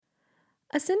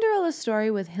A Cinderella Story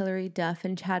with Hilary Duff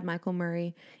and Chad Michael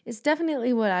Murray is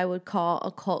definitely what I would call a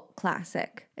cult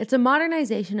classic. It's a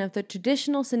modernization of the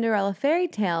traditional Cinderella fairy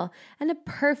tale and a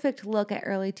perfect look at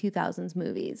early 2000s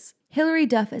movies. Hilary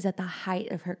Duff is at the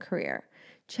height of her career.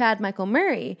 Chad Michael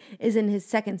Murray is in his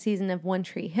second season of One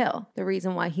Tree Hill, the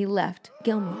reason why he left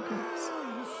Gilmore Girls.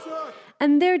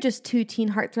 And they're just two teen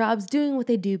heartthrobs doing what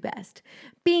they do best,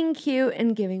 being cute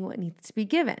and giving what needs to be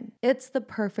given. It's the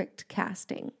perfect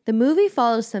casting. The movie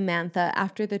follows Samantha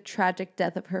after the tragic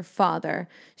death of her father.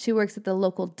 She works at the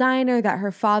local diner that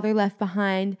her father left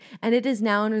behind, and it is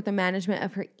now under the management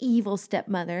of her evil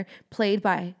stepmother, played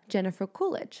by Jennifer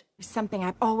Coolidge. There's something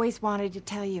I've always wanted to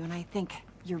tell you, and I think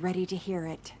you're ready to hear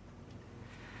it.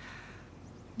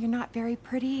 You're not very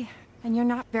pretty, and you're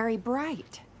not very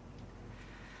bright.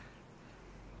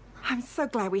 I'm so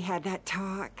glad we had that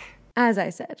talk. As I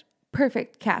said,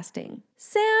 perfect casting.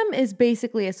 Sam is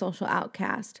basically a social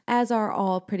outcast, as are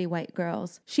all pretty white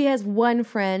girls. She has one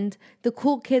friend. The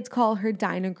cool kids call her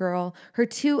Diner Girl. Her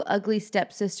two ugly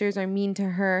stepsisters are mean to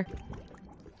her.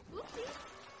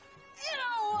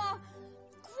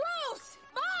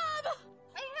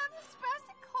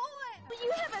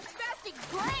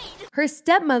 Her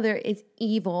stepmother is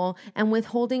evil and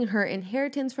withholding her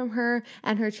inheritance from her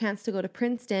and her chance to go to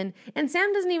Princeton, and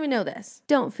Sam doesn't even know this.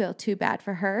 Don't feel too bad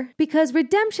for her, because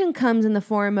redemption comes in the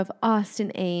form of Austin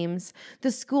Ames,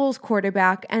 the school's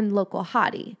quarterback and local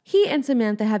hottie. He and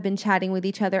Samantha have been chatting with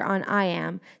each other on I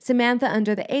Am, Samantha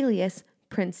under the alias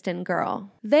Princeton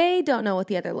Girl. They don't know what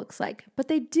the other looks like, but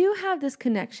they do have this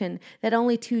connection that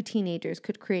only two teenagers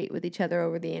could create with each other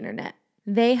over the internet.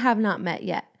 They have not met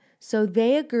yet. So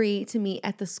they agree to meet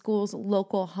at the school's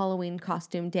local Halloween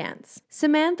costume dance.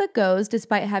 Samantha goes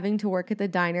despite having to work at the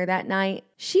diner that night.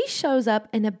 She shows up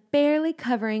in a barely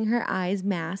covering her eyes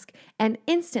mask, and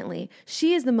instantly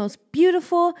she is the most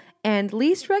beautiful and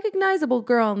least recognizable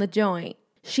girl in the joint.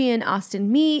 She and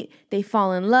Austin meet, they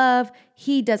fall in love,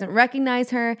 he doesn't recognize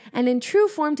her, and in true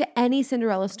form to any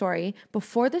Cinderella story,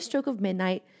 before the stroke of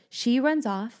midnight, she runs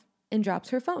off and drops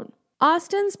her phone.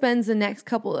 Austin spends the next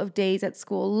couple of days at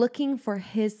school looking for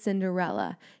his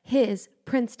Cinderella, his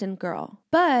Princeton girl.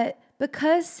 But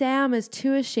because Sam is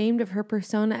too ashamed of her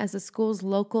persona as the school's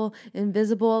local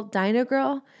invisible diner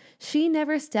girl, she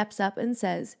never steps up and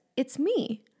says, "It's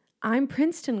me. I'm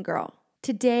Princeton girl."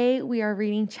 Today, we are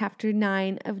reading chapter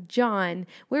 9 of John,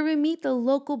 where we meet the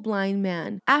local blind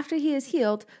man. After he is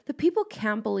healed, the people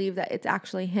can't believe that it's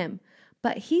actually him.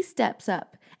 But he steps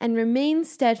up and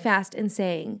remains steadfast in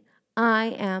saying, "I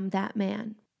am that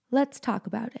man." Let's talk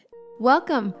about it.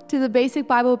 Welcome to the Basic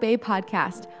Bible Babe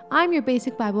podcast. I'm your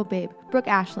Basic Bible Babe, Brooke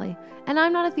Ashley, and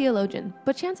I'm not a theologian,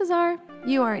 but chances are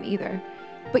you aren't either.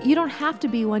 But you don't have to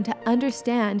be one to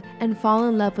understand and fall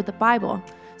in love with the Bible.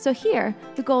 So here,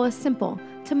 the goal is simple: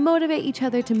 to motivate each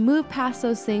other to move past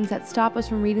those things that stop us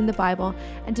from reading the Bible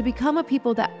and to become a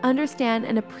people that understand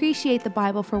and appreciate the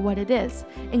Bible for what it is,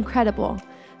 incredible.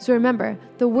 So remember,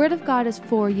 the Word of God is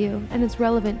for you and it's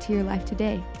relevant to your life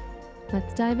today.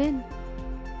 Let's dive in.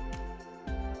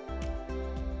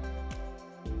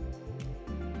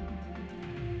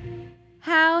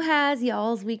 How has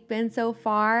y'all's week been so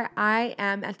far? I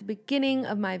am at the beginning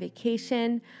of my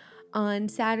vacation on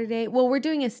Saturday. Well, we're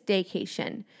doing a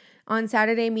staycation. On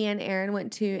Saturday, me and Aaron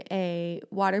went to a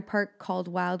water park called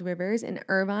Wild Rivers in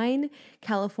Irvine,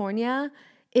 California.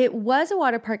 It was a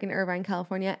water park in Irvine,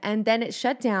 California, and then it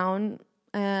shut down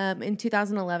in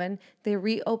 2011. They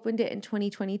reopened it in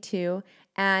 2022,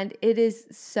 and it is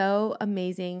so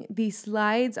amazing. These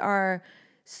slides are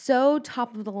so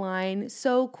top of the line,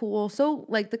 so cool. So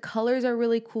like the colors are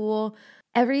really cool.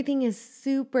 Everything is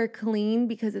super clean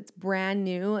because it's brand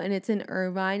new and it's in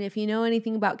Irvine. If you know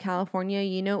anything about California,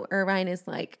 you know Irvine is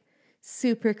like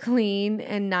super clean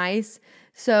and nice.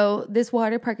 So this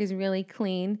water park is really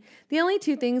clean. The only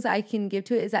two things I can give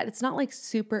to it is that it's not like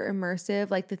super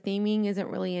immersive. Like the theming isn't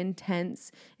really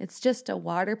intense. It's just a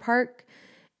water park.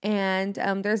 And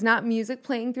there's not music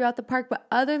playing throughout the park. But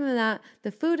other than that,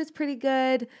 the food is pretty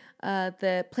good.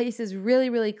 The place is really,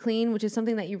 really clean, which is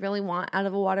something that you really want out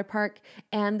of a water park.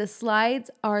 And the slides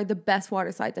are the best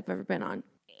water slides I've ever been on.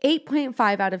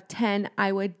 8.5 out of 10,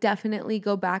 I would definitely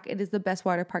go back. It is the best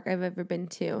water park I've ever been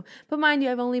to. But mind you,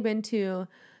 I've only been to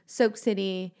Soak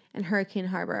City and Hurricane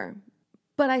Harbor.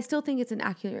 But I still think it's an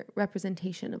accurate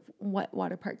representation of what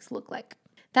water parks look like.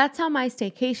 That's how my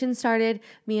staycation started.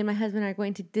 Me and my husband are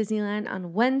going to Disneyland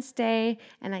on Wednesday,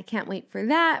 and I can't wait for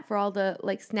that, for all the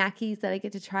snackies that I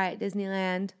get to try at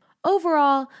Disneyland.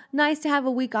 Overall, nice to have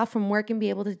a week off from work and be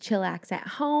able to chillax at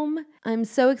home. I'm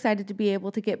so excited to be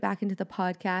able to get back into the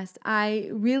podcast. I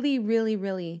really, really,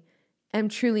 really am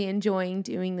truly enjoying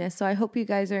doing this. So I hope you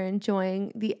guys are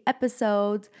enjoying the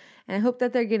episodes, and I hope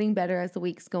that they're getting better as the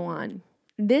weeks go on.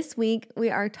 This week, we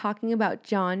are talking about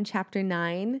John chapter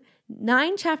 9.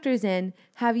 9 chapters in,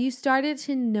 have you started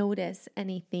to notice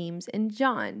any themes in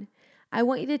John? I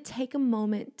want you to take a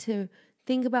moment to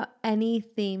think about any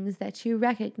themes that you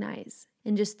recognize,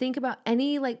 and just think about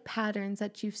any patterns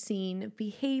that you've seen,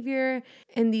 behavior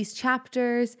in these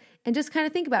chapters, and just kind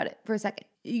of think about it for a second.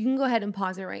 You can go ahead and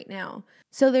pause it right now.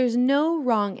 So there's no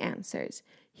wrong answers.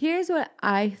 Here's what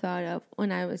I thought of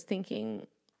when I was thinking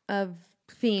of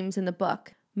themes in the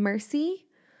book. Mercy.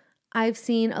 I've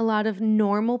seen a lot of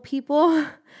normal people,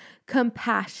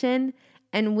 compassion,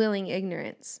 and willing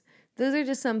ignorance. Those are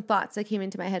just some thoughts that came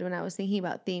into my head when I was thinking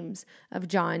about themes of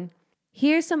John.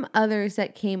 Here's some others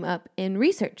that came up in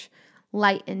research.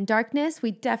 Light and darkness.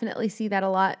 We definitely see that a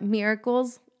lot.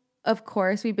 Miracles. Of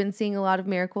course, we've been seeing a lot of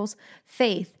miracles.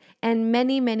 Faith, and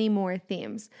many, many more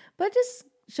themes. But just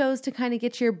shows to kind of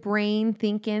get your brain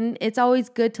thinking. It's always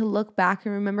good to look back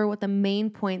and remember what the main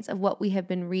points of what we have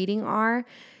been reading are.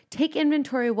 Take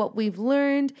inventory of what we've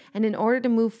learned, and in order to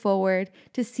move forward,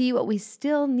 to see what we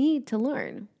still need to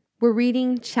learn. We're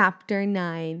reading chapter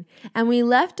 9, and we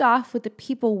left off with the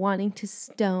people wanting to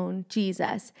stone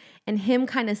Jesus and him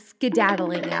kind of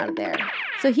skedaddling out of there.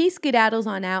 So he skedaddles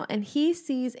on out, and he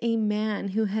sees a man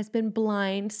who has been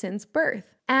blind since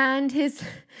birth. And his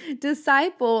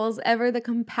disciples, ever the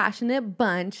compassionate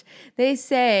bunch, they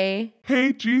say,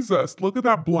 "Hey, Jesus, look at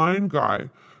that blind guy.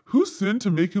 Who sinned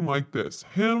to make him like this,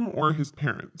 him or his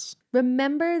parents?"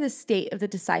 Remember the state of the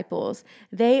disciples.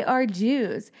 They are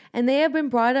Jews, and they have been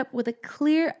brought up with a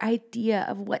clear idea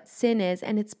of what sin is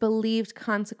and its believed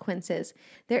consequences.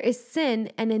 There is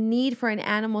sin and a need for an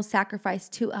animal sacrifice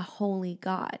to a holy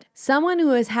God. Someone who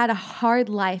has had a hard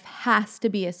life has to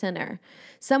be a sinner.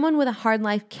 Someone with a hard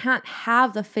life can't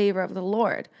have the favor of the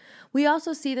Lord. We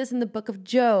also see this in the book of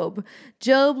Job.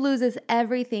 Job loses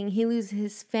everything. He loses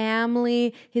his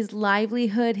family, his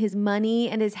livelihood, his money,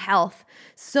 and his health.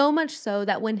 So much so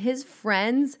that when his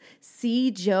friends see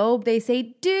Job, they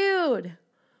say, "Dude,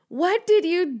 what did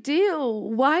you do?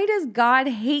 Why does God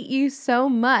hate you so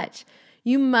much?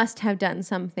 You must have done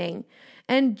something."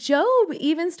 And Job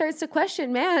even starts to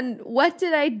question, man, what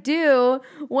did I do?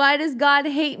 Why does God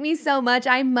hate me so much?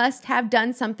 I must have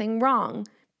done something wrong.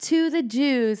 To the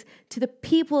Jews, to the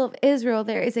people of Israel,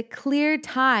 there is a clear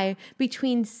tie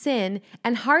between sin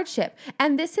and hardship.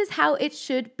 And this is how it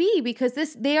should be, because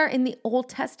they are in the Old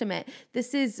Testament.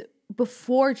 This is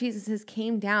before Jesus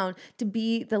came down to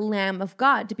be the Lamb of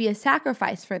God, to be a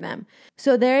sacrifice for them.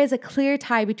 So there is a clear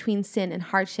tie between sin and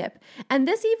hardship. And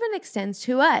this even extends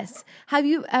to us. Have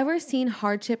you ever seen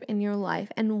hardship in your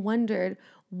life and wondered,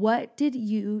 what did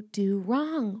you do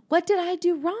wrong? What did I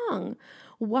do wrong?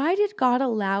 Why did God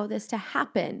allow this to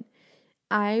happen?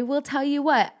 I will tell you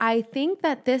what, I think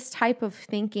that this type of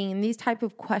thinking and these type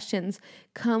of questions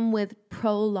come with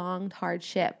prolonged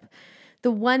hardship. The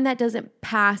one that doesn't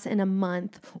pass in a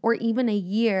month or even a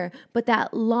year, but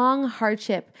that long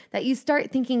hardship that you start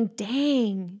thinking,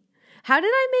 dang, how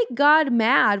did I make God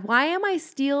mad? Why am I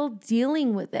still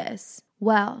dealing with this?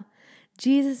 Well,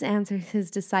 Jesus answers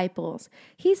his disciples.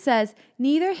 He says,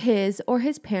 neither his or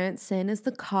his parents' sin is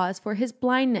the cause for his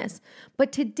blindness.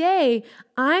 But today,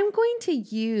 I'm going to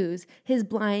use his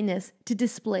blindness to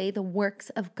display the works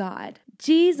of God.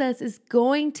 Jesus is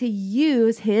going to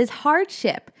use his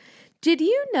hardship. Did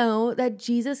you know that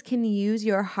Jesus can use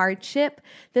your hardship,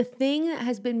 the thing that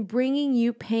has been bringing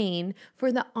you pain,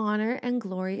 for the honor and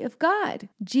glory of God?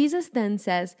 Jesus then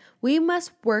says, we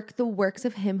must work the works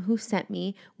of him who sent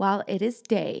me while it is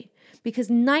day, because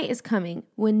night is coming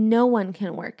when no one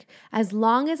can work. As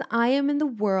long as I am in the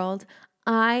world,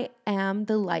 I am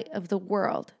the light of the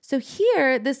world. So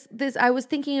here, this I was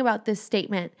thinking about this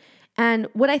statement. And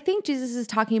what I think Jesus is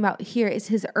talking about here is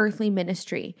his earthly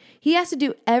ministry. He has to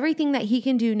do everything that he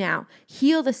can do now.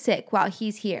 Heal the sick while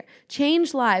he's here.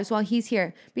 Change lives while he's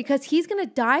here, because he's going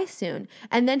to die soon.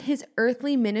 And then his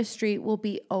earthly ministry will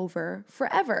be over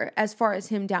forever as far as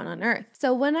him down on earth.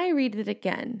 So when I read it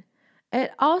again,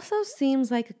 it also seems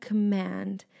like a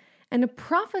command and a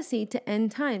prophecy to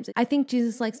end times. I think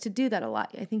Jesus likes to do that a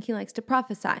lot. I think he likes to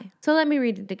prophesy. So let me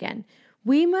read it again.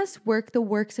 We must work the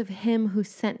works of him who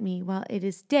sent me while it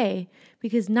is day,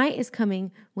 because night is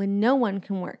coming when no one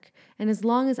can work. And as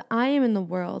long as I am in the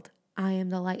world, I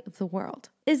am the light of the world.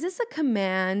 Is this a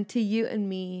command to you and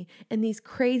me in these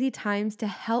crazy times to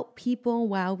help people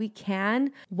while we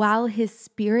can, while his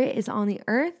spirit is on the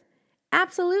earth?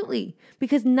 Absolutely,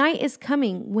 because night is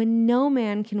coming when no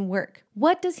man can work.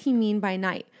 What does he mean by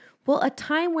night? Well, a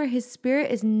time where his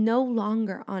spirit is no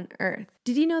longer on earth.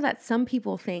 Did you know that some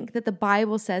people think that the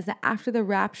Bible says that after the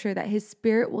rapture that his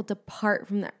spirit will depart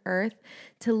from the earth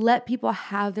to let people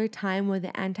have their time with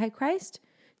the Antichrist?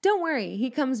 Don't worry,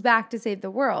 he comes back to save the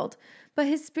world, but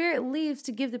his spirit leaves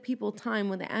to give the people time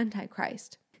with the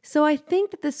Antichrist. So I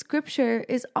think that the scripture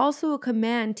is also a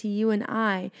command to you and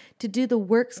I to do the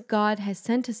works God has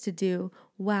sent us to do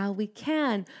while we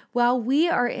can, while we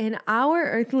are in our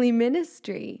earthly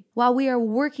ministry, while we are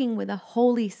working with the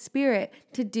Holy Spirit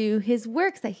to do his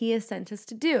works that he has sent us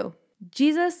to do.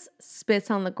 Jesus spits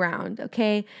on the ground,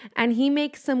 okay? And he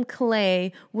makes some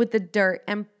clay with the dirt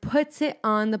and puts it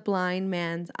on the blind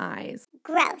man's eyes.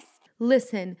 Gross.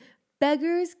 Listen,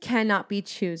 beggars cannot be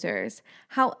choosers.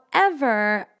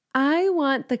 However, I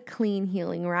want the clean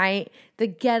healing, right? The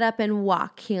get up and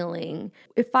walk healing.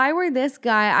 If I were this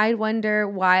guy, I'd wonder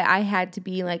why I had to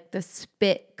be like the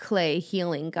spit clay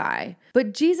healing guy.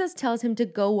 But Jesus tells him to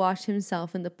go wash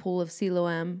himself in the pool of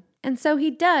Siloam. And so he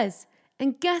does.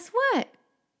 And guess what?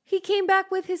 He came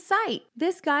back with his sight.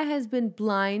 This guy has been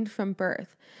blind from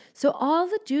birth. So all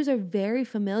the Jews are very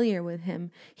familiar with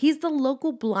him. He's the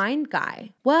local blind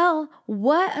guy. Well,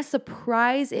 what a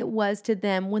surprise it was to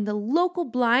them when the local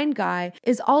blind guy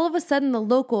is all of a sudden the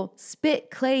local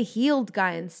spit clay healed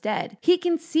guy instead. He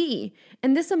can see,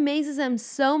 and this amazes them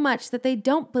so much that they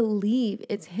don't believe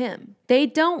it's him. They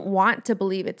don't want to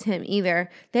believe it's him either.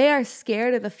 They are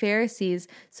scared of the Pharisees,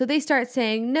 so they start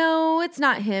saying, no, it's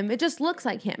not him. It just looks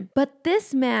like him. But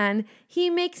this man, he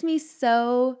makes me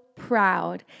so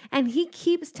proud. And he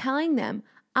keeps telling them,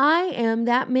 I am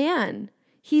that man.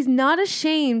 He's not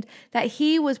ashamed that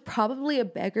he was probably a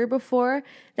beggar before,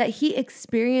 that he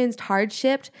experienced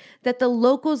hardship, that the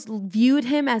locals viewed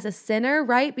him as a sinner,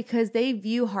 right? Because they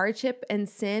view hardship and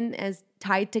sin as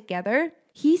tied together.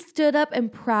 He stood up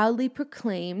and proudly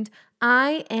proclaimed,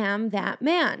 I am that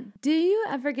man. Do you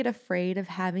ever get afraid of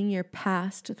having your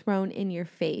past thrown in your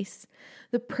face?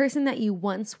 The person that you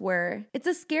once were. It's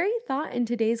a scary thought in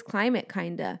today's climate,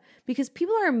 kinda, because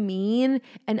people are mean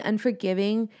and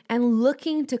unforgiving and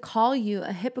looking to call you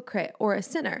a hypocrite or a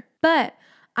sinner. But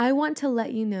I want to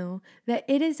let you know that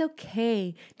it is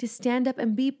okay to stand up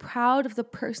and be proud of the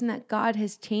person that God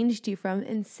has changed you from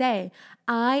and say,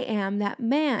 I am that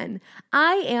man.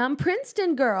 I am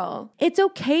Princeton girl. It's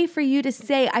okay for you to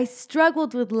say, I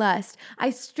struggled with lust.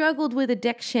 I struggled with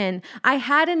addiction. I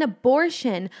had an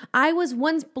abortion. I was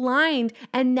once blind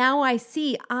and now I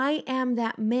see. I am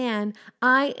that man.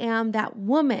 I am that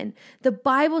woman. The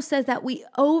Bible says that we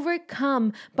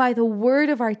overcome by the word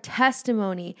of our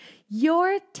testimony.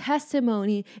 Your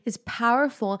testimony is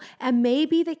powerful and may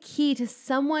be the key to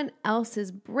someone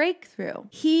else's breakthrough.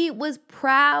 He was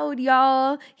proud, y'all.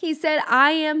 He said,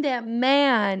 I am that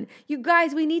man. You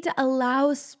guys, we need to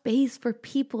allow space for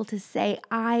people to say,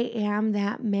 I am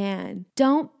that man.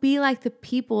 Don't be like the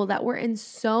people that were in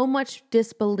so much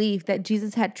disbelief that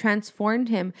Jesus had transformed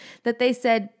him that they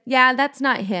said, yeah, that's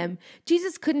not him.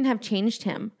 Jesus couldn't have changed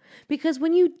him. Because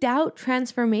when you doubt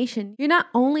transformation, you're not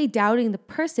only doubting the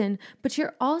person, but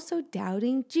you're also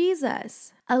doubting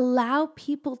Jesus. Allow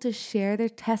people to share their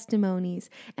testimonies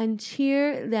and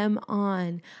cheer them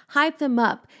on. Hype them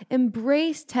up.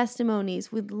 Embrace testimonies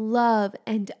with love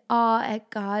and awe at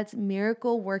God's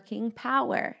miracle working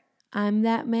power. I'm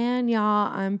that man, y'all.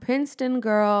 I'm Princeton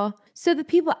girl. So the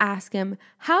people ask him,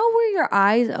 how were your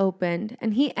eyes opened?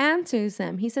 And he answers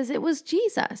them. He says, it was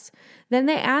Jesus. Then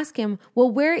they ask him,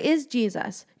 well, where is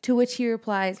Jesus? To which he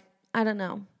replies, I don't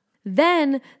know.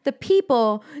 Then the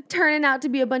people, turning out to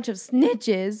be a bunch of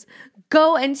snitches,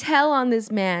 go and tell on this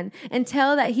man and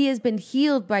tell that he has been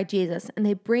healed by Jesus. And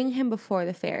they bring him before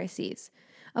the Pharisees.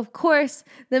 Of course,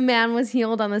 the man was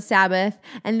healed on the Sabbath,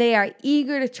 and they are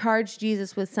eager to charge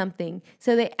Jesus with something.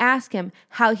 So they ask him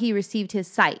how he received his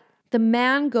sight. The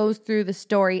man goes through the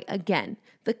story again.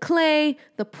 The clay,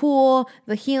 the pool,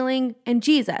 the healing, and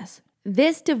Jesus.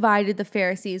 This divided the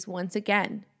Pharisees once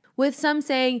again, with some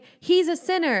saying, he's a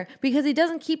sinner because he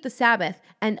doesn't keep the Sabbath,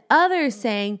 and others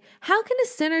saying, how can a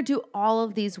sinner do all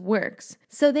of these works?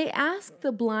 So they asked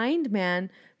the blind man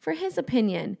for his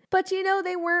opinion. But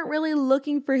they weren't really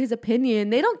looking for his opinion.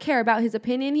 They don't care about his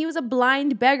opinion. He was a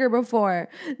blind beggar before.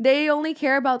 They only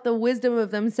care about the wisdom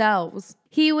of themselves.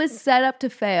 He was set up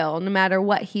to fail no matter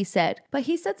what he said. But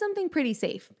he said something pretty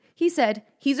safe. He said,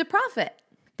 he's a prophet.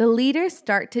 The leaders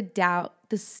start to doubt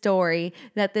the story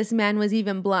that this man was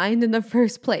even blind in the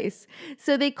first place.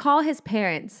 So they call his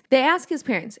parents. They ask his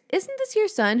parents, isn't this your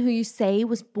son who you say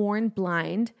was born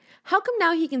blind? How come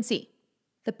now he can see?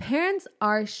 The parents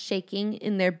are shaking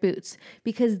in their boots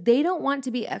because they don't want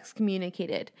to be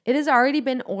excommunicated. It has already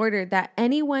been ordered that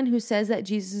anyone who says that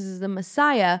Jesus is the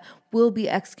Messiah will be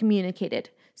excommunicated.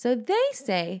 So they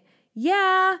say,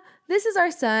 yeah, this is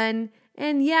our son,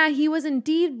 and yeah, he was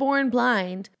indeed born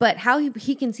blind, but how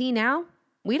he can see now,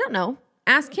 we don't know.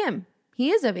 Ask him. He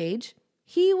is of age.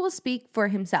 He will speak for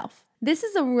himself. This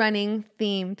is a running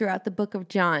theme throughout the book of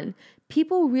John.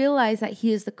 People realize that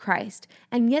he is the Christ,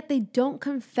 and yet they don't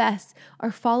confess or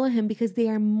follow him because they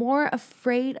are more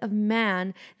afraid of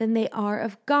man than they are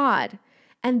of God.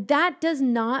 And that does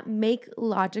not make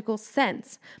logical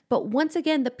sense. But once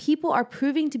again, the people are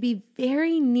proving to be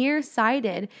very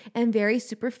nearsighted and very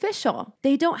superficial.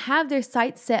 They don't have their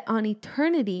sights set on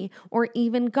eternity or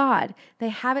even God. They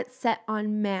have it set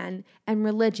on man and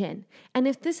religion. And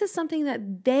if this is something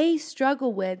that they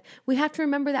struggle with, we have to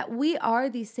remember that we are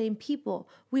these same people.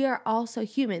 We are also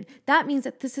human. That means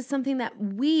that this is something that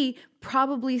we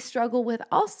probably struggle with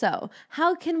also.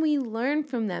 How can we learn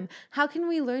from them? How can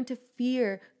we learn to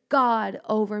fear God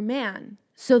over man?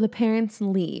 So the parents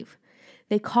leave.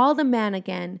 They call the man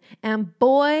again, and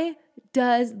boy,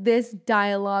 does this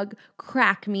dialogue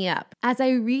crack me up. As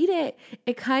I read it,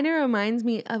 it kind of reminds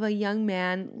me of a young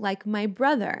man like my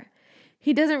brother.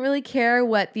 He doesn't really care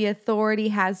what the authority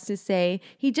has to say.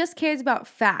 He just cares about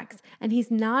facts, and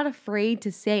he's not afraid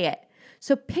to say it.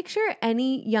 So picture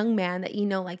any young man that you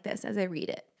know like this as I read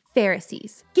it.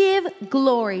 Pharisees, give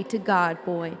glory to God,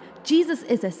 boy. Jesus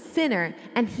is a sinner,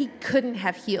 and he couldn't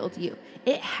have healed you.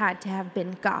 It had to have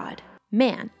been God.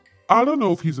 Man, I don't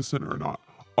know if he's a sinner or not.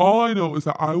 All I know is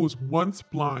that I was once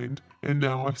blind and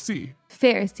now I see.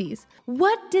 Pharisees,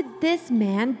 what did this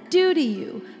man do to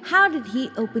you? How did he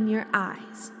open your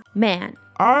eyes? Man,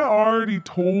 I already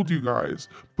told you guys,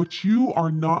 but you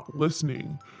are not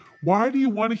listening. Why do you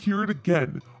want to hear it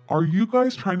again? Are you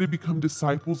guys trying to become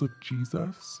disciples of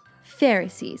Jesus?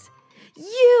 Pharisees,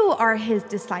 you are his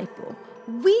disciple.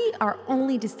 We are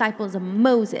only disciples of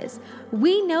Moses.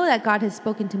 We know that God has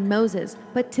spoken to Moses,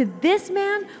 but to this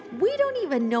man, we don't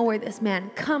even know where this man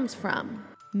comes from.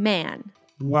 Man.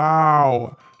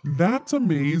 Wow, that's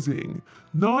amazing.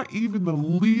 Not even the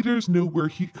leaders know where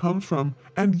he comes from,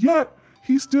 and yet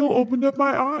he still opened up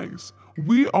my eyes.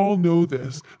 We all know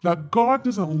this, that God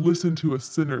doesn't listen to a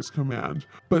sinner's command,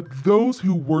 but those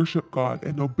who worship God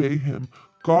and obey him,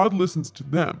 God listens to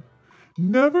them.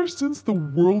 Never since the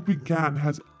world began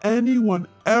has anyone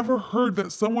ever heard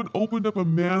that someone opened up a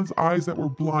man's eyes that were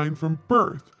blind from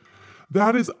birth.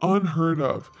 That is unheard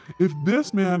of. If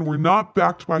this man were not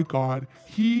backed by God,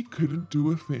 he couldn't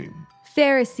do a thing.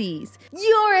 Pharisees,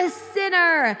 you're a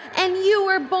sinner, and you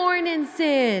were born in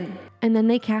sin. And then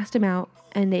they cast him out,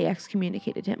 and they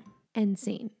excommunicated him. End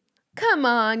scene. Come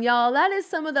on, y'all. That is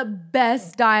some of the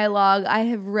best dialogue I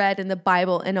have read in the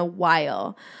Bible in a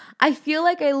while. I feel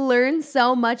like I learned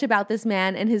so much about this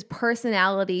man and his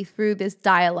personality through this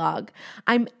dialogue.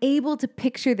 I'm able to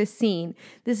picture the scene.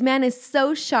 This man is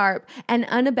so sharp and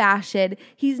unabashed.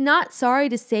 He's not sorry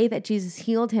to say that Jesus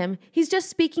healed him. He's just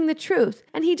speaking the truth.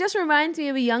 And he just reminds me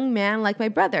of a young man like my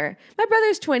brother. My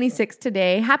brother's 26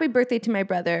 today. Happy birthday to my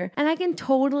brother. And I can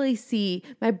totally see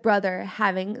my brother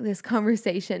having this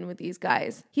conversation with these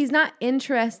guys. He's not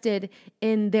interested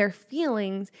in their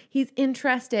feelings. He's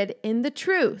interested in the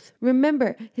truth.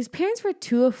 Remember, his parents were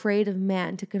too afraid of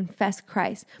man to confess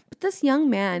Christ, but this young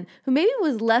man, who maybe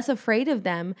was less afraid of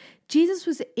them, Jesus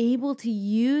was able to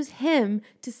use him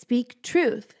to speak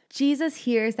truth. Jesus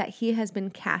hears that he has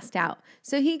been cast out,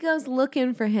 so he goes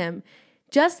looking for him.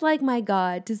 Just like my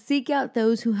God, to seek out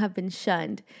those who have been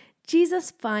shunned.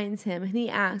 Jesus finds him and he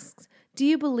asks, "Do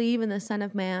you believe in the Son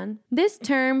of Man?" This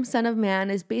term, Son of Man,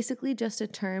 is basically just a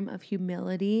term of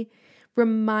humility,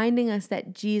 reminding us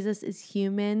that Jesus is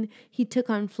human. He took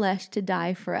on flesh to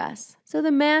die for us. So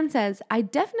the man says, "I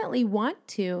definitely want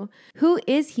to. Who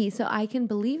is he so I can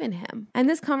believe in him?" And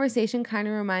this conversation kind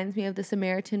of reminds me of the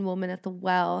Samaritan woman at the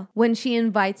well when she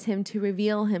invites him to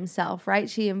reveal himself, right?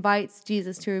 She invites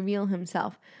Jesus to reveal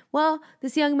himself. Well,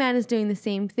 this young man is doing the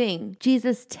same thing.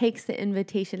 Jesus takes the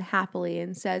invitation happily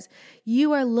and says,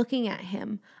 "You are looking at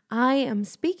him. I am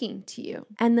speaking to you."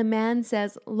 And the man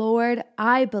says, "Lord,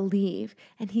 I believe."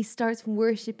 And he starts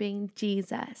worshiping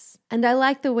Jesus. And I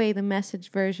like the way the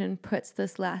Message version puts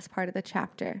this last part of the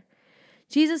chapter.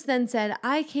 Jesus then said,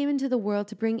 "I came into the world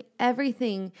to bring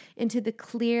everything into the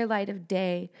clear light of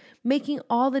day, making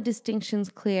all the distinctions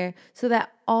clear so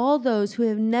that all those who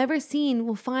have never seen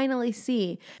will finally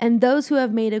see, and those who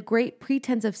have made a great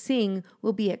pretense of seeing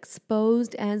will be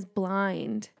exposed as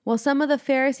blind." Well, some of the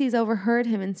Pharisees overheard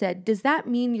him and said, "Does that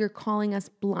mean you're calling us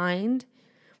blind?"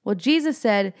 Well, Jesus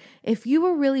said, if you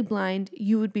were really blind,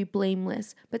 you would be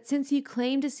blameless. But since you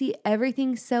claim to see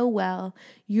everything so well,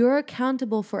 you're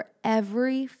accountable for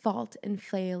every fault and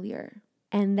failure.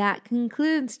 And that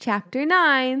concludes chapter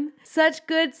 9. Such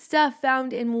good stuff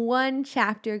found in one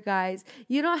chapter, guys.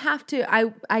 You don't have to,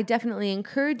 I definitely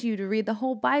encourage you to read the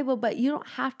whole Bible, but you don't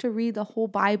have to read the whole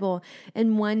Bible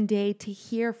in one day to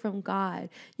hear from God.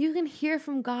 You can hear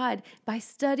from God by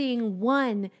studying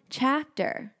one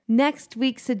chapter. Next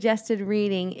week's suggested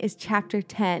reading is chapter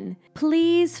 10.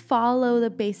 Please follow the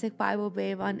Basic Bible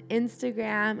Babe on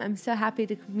Instagram. I'm so happy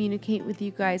to communicate with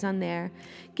you guys on there.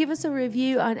 Give us a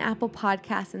review on Apple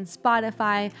Podcasts and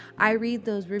Spotify. I read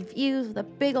those reviews with a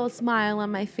big old smile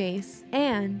on my face.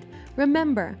 And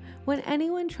remember, when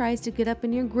anyone tries to get up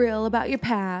in your grill about your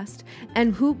past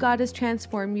and who God has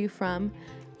transformed you from,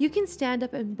 you can stand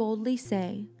up and boldly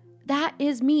say, "That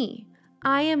is me.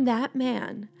 I am that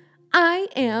man. I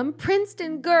am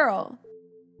Princeton girl."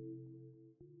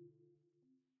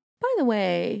 By the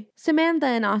way, Samantha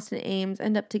and Austin Ames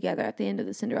end up together at the end of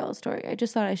the Cinderella story. I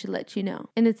just thought I should let you know.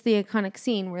 And it's the iconic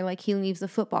scene where he leaves the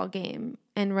football game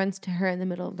and runs to her in the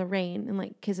middle of the rain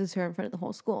and kisses her in front of the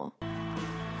whole school.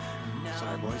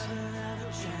 Sorry, boys.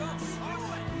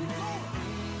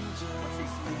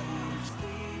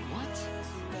 What?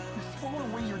 You're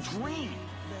throwing away your dream.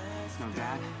 No,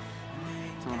 Dad.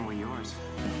 Throwing away yours.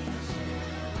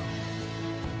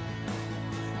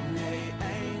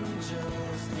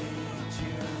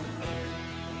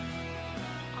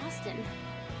 Austin,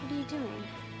 what are you doing?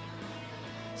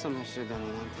 Something I should have done a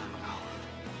long time ago.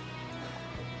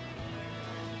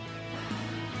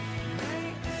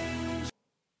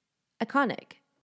 Iconic.